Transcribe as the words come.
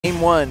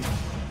1.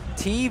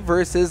 T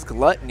versus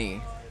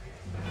Glutonny.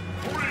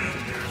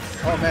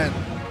 Oh man,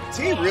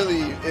 T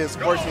really is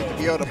fortunate to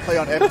be able to play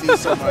on FD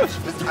so much.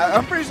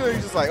 I'm pretty sure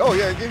he's just like, oh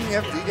yeah, give me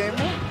FD game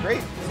mode?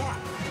 Great.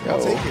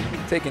 I'll take it.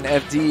 Taking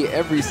FD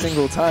every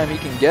single time he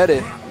can get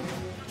it.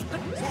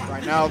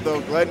 Right now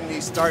though,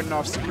 Glutonny starting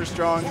off super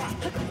strong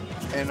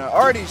and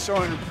already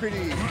showing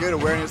pretty good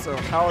awareness of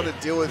how to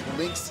deal with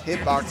Link's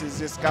hitboxes.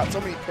 Just got so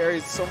many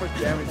parries, so much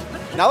damage.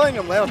 Not letting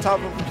him land on top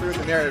of him through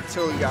the air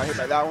until he got hit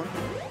by that one.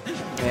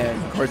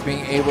 And of course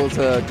being able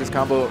to just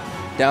combo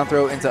down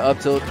throw into up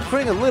tilt,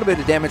 putting a little bit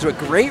of damage, but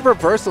great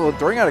reversal,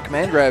 throwing out a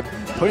command grab,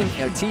 putting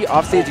T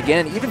off stage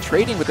again, even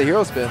trading with the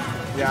hero spin.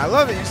 Yeah, I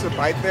love the use of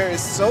bite there.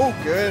 It's so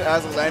good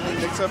as a landing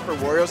mix-up for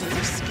Wario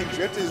since he can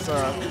drift his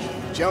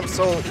jump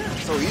so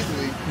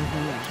easily.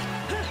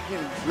 He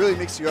can really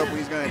mix you up when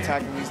he's going to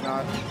attack and when he's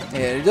not.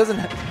 Yeah, it doesn't.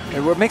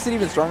 And what makes it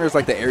even stronger is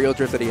like the aerial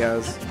drift that he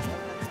has.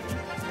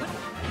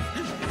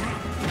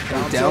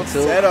 Down tilt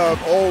setup.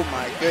 Oh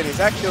my goodness,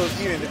 that kills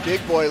even the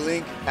big boy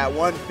Link at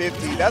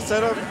 150. That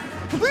setup,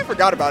 completely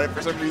forgot about it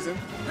for some reason.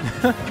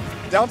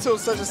 Down tilt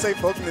is such a safe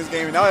poke in this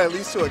game, and now it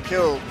leads to a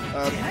kill.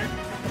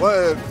 One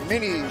of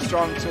many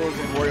strong tools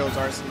in Wario's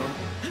arsenal.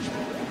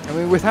 I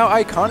mean, with how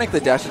iconic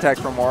the dash attack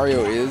from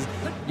Wario is,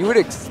 you would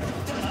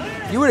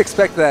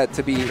expect that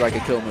to be like a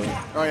kill move.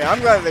 Oh yeah, I'm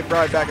glad they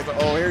brought it back.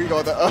 Oh, here you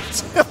go, the up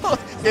tilt.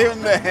 Gave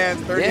him the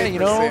hands, 38%. Yeah, you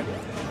know,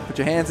 put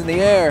your hands in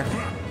the air.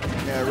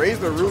 Yeah, raise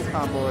the roof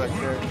combo right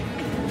there.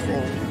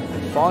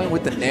 Oh, falling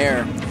with the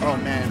nair. Oh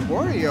man,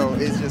 Wario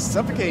is just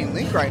suffocating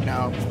Link right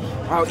now.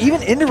 Wow,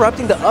 even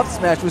interrupting the up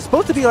smash was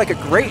supposed to be like a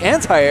great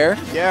anti-air.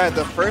 Yeah,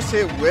 the first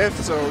hit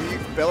whiffed, so he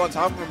fell on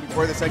top of him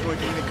before the second one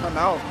can even come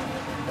out.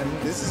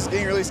 And this is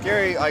getting really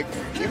scary. Like,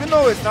 even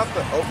though it's not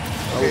the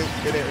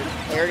good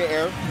air to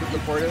air with the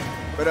porta,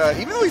 but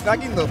even though he's not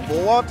getting the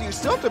full waft, you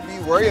still have to be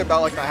worried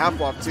about like the half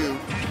waft too.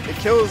 It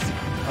kills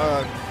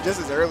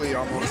just as early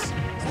almost.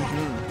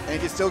 And you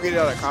can still get it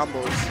out of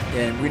combos.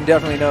 Yeah, and we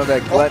definitely know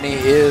that Glutonny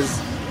is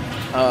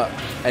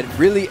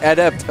really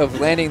adept of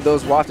landing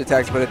those waft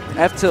attacks, but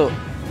F tilt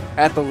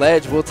at the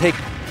ledge will take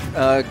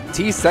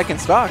T's second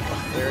stock.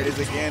 There it is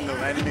again, the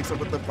landing mix up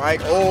with the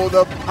bike. Oh,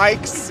 the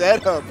bike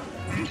setup.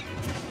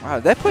 Wow,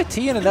 that put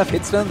T in enough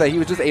hit stun that he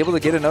was just able to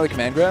get another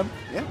command grab?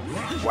 Yeah.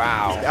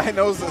 Wow. This guy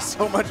knows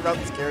so much about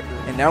this character.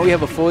 And now we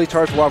have a fully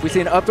charged waft. We see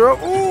an up throw.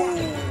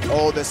 Ooh!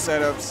 Oh, the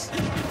setups.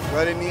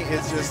 Glutonny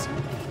is just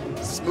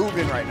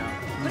smoothing right now.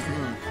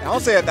 I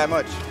don't say it that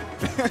much.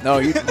 No,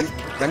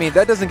 I mean,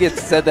 that doesn't get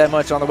said that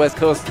much on the West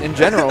Coast in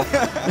general.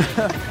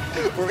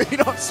 We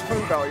don't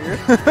smooth out here.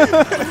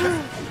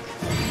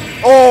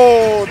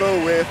 Oh,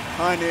 the whiff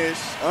punish.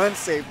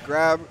 Unsafe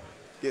grab.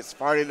 Gets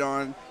farted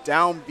on.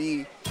 Down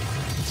B.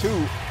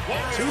 Two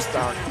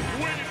stock.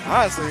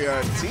 Honestly,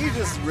 T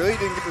just really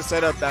didn't get to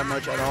set up that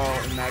much at all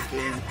in that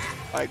game.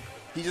 Like,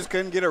 he just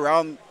couldn't get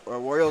around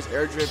Wario's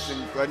air drifts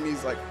and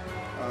Glutonny's like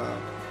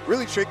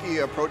really tricky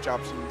approach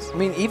options. I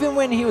mean, even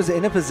when he was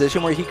in a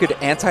position where he could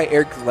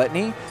anti-air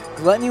Glutonny,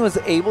 Glutonny was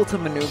able to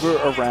maneuver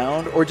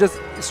around or just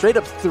straight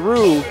up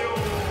through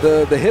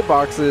the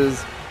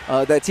hitboxes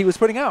that T was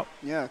putting out.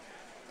 Yeah,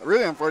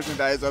 really unfortunate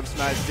that his up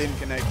smash didn't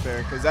connect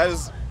there, because that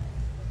was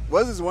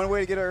his one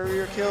way to get an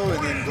earlier kill,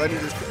 and then Glutonny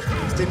just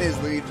extended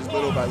his lead just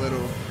little by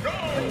little.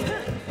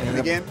 And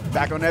again,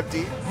 back on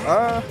FD.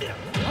 I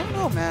don't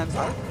know, man.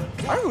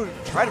 I would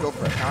try to go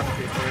for a counter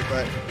pick here,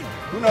 but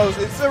who knows?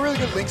 It's a really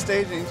good Link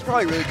stage, and he's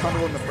probably really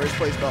comfortable in the first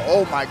place. But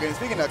oh my goodness,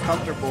 speaking of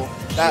comfortable,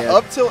 that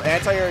up tilt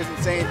anti-air is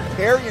insane.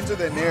 Parry into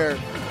the nair,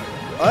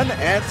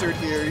 unanswered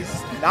here.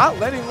 He's not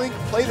letting Link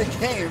play the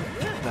game.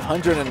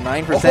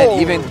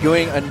 109%, even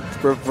doing a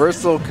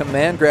reversal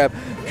command grab,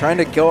 trying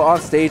to go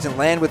off stage and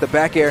land with the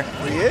back air.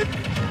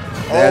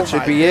 That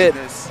should be it.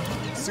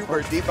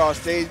 Super deep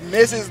off stage,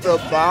 misses the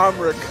bomb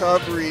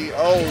recovery.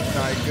 Oh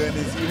my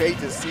goodness, you hate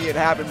to see it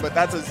happen, but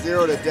that's a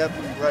 0 to death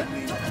from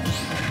Glutonny.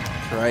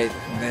 Right,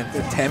 and then the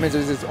damage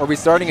is, are we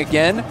starting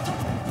again?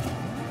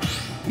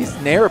 These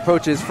nair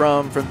approaches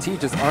from T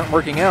just aren't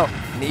working out,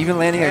 and even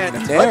landing a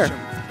nair.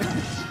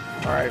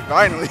 All right,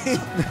 finally.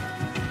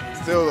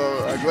 Still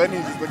though,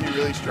 Glutonny's just looking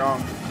really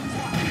strong.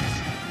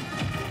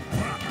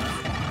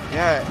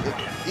 Yeah,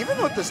 even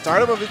with the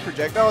startup of his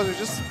projectiles, it was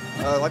just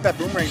like that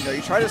boomerang though.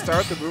 You try to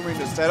start the boomerang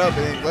to set up,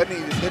 and then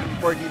Glutonny just hit him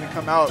before he can even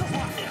come out.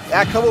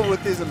 That coupled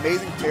with his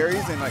amazing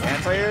parries and like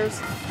anti-airs.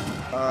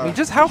 I mean,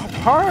 just how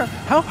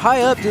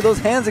high up do those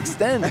hands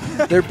extend?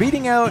 They're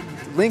beating out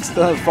Link's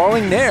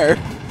falling nair,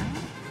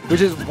 which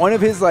is one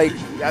of his like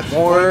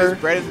one of his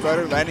bread and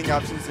butter landing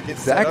options to get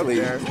set up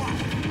there.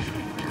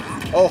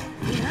 Oh,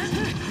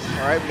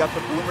 all right, we got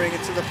the boomerang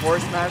into the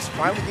forward smash.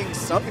 Finally getting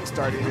something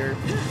started here.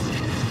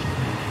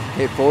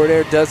 Okay, forward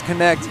air does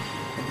connect.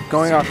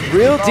 Going off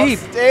real deep.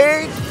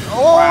 Stage.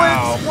 Oh,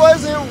 wow. It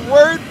wasn't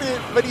worth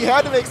it, but he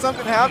had to make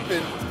something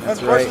happen.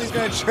 Unfortunately, he's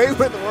going to trade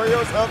with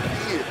Wario's up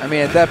B. I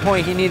mean, at that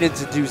point, he needed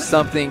to do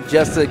something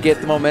just to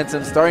get the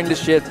momentum starting to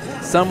shift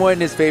somewhat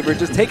in his favor.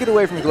 Just take it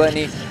away from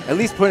Glutonny. At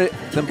least put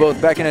them both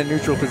back in a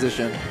neutral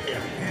position.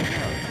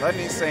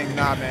 Glutonny's saying,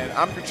 nah, man,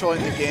 I'm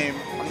controlling the game.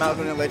 I'm not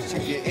going to let you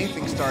get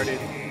anything started,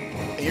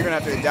 and you're going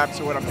to have to adapt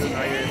to what I'm doing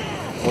right here.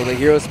 Well, the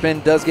hero spin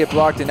does get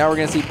blocked, and now we're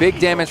going to see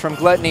big damage from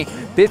Glutonny.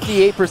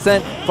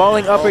 58%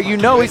 falling up, you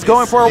know he's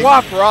going for a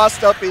walk.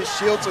 Crossed up his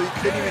shield, so he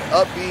couldn't even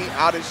up B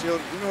out of shield,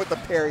 even with the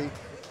parry,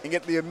 and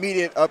get the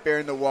immediate up air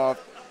in the wall.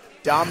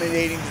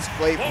 Dominating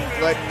display from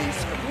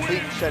Glutonny's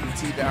complete shutting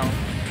T down.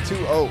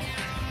 2-0.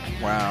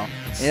 Wow.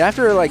 And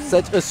after like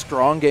such a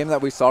strong game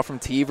that we saw from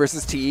T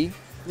versus T,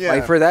 yeah.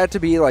 like for that to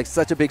be like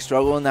such a big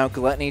struggle, and now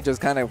Glutonny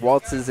just kind of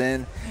waltzes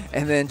in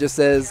and then just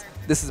says,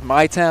 "This is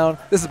my town.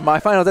 This is my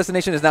final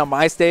destination. Is now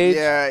my stage."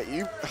 Yeah,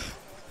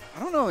 I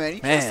don't know, man.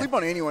 You can't sleep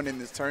on anyone in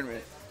this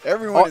tournament.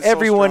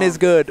 Everyone is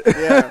good.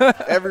 Yeah,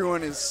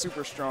 everyone is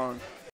super strong.